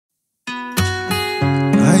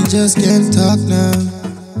I just can't talk now.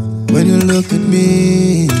 When you look at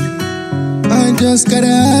me, I just gotta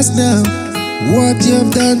ask now, what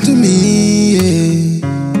you've done to me, yeah.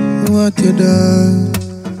 What you've done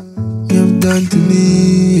to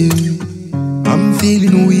me, yeah. I'm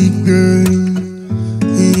feeling weak, girl,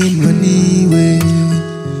 in my knee, yeah.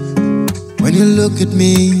 When you look at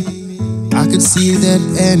me, I can see that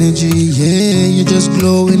energy, yeah. You're just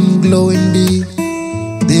glowing, glowing deep.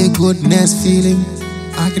 The goodness feeling,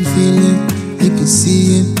 I can feel it, you can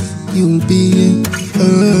see it. You'll be it,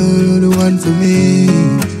 the one for me.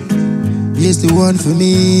 Yes, the one for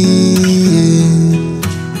me, yeah.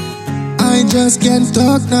 I just can't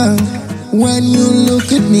talk now when you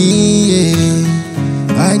look at me,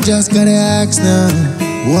 yeah. I just gotta ask now,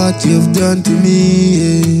 what you've done to me,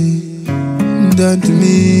 yeah. Done to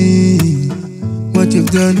me, what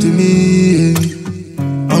you've done to me,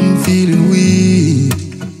 yeah. I'm feeling weak,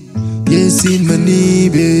 yes, in my knee,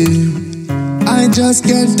 babe. I just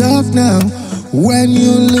can't talk now when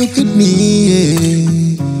you look at me,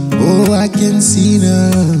 yeah. Oh, I can see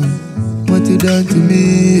now what you done to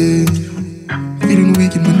me, yeah. Feeling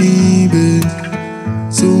weak in my knee, babe.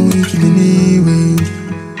 So weak in my knee, babe.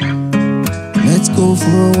 Let's go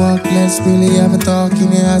for a walk, let's really have a talk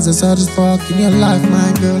in your eyes. I saw the spark in your life,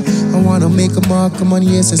 my girl. I wanna make a mark, come on,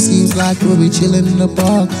 yes, it seems like we'll be chilling in the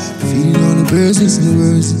park. Feeling all the birds, listen to the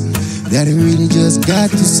words that I really just got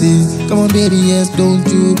to see. Come on, baby, yes, don't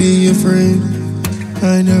you be afraid.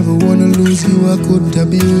 I never wanna lose you, I couldn't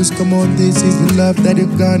abuse. Come on, this is the love that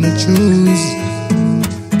you're gonna choose.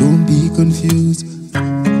 Don't be confused.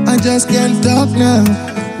 I just can't talk now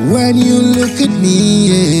when you look at me,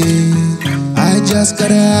 yeah. I just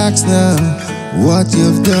gotta ask now, what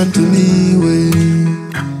you've done to me, well.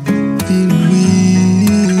 Feel weak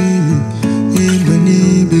in my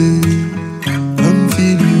knee, babe. I'm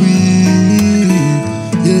feeling weak,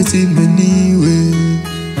 yes, in my knee, well.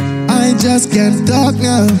 I just can't talk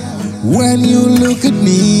now when you look at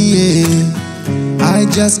me, yeah. I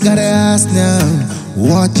just gotta ask now,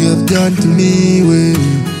 what you've done to me, well.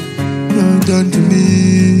 You've done to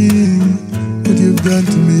me, what you've done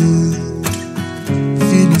to me.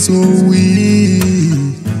 Feeling so weak,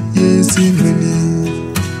 yes, in my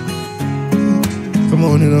knee. Come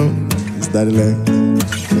on, you know, it's Daddy Laing.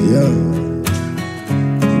 Yo,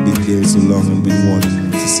 we've been there so long and been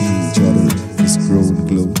wanting to see each other just grow and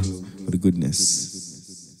glow for the goodness.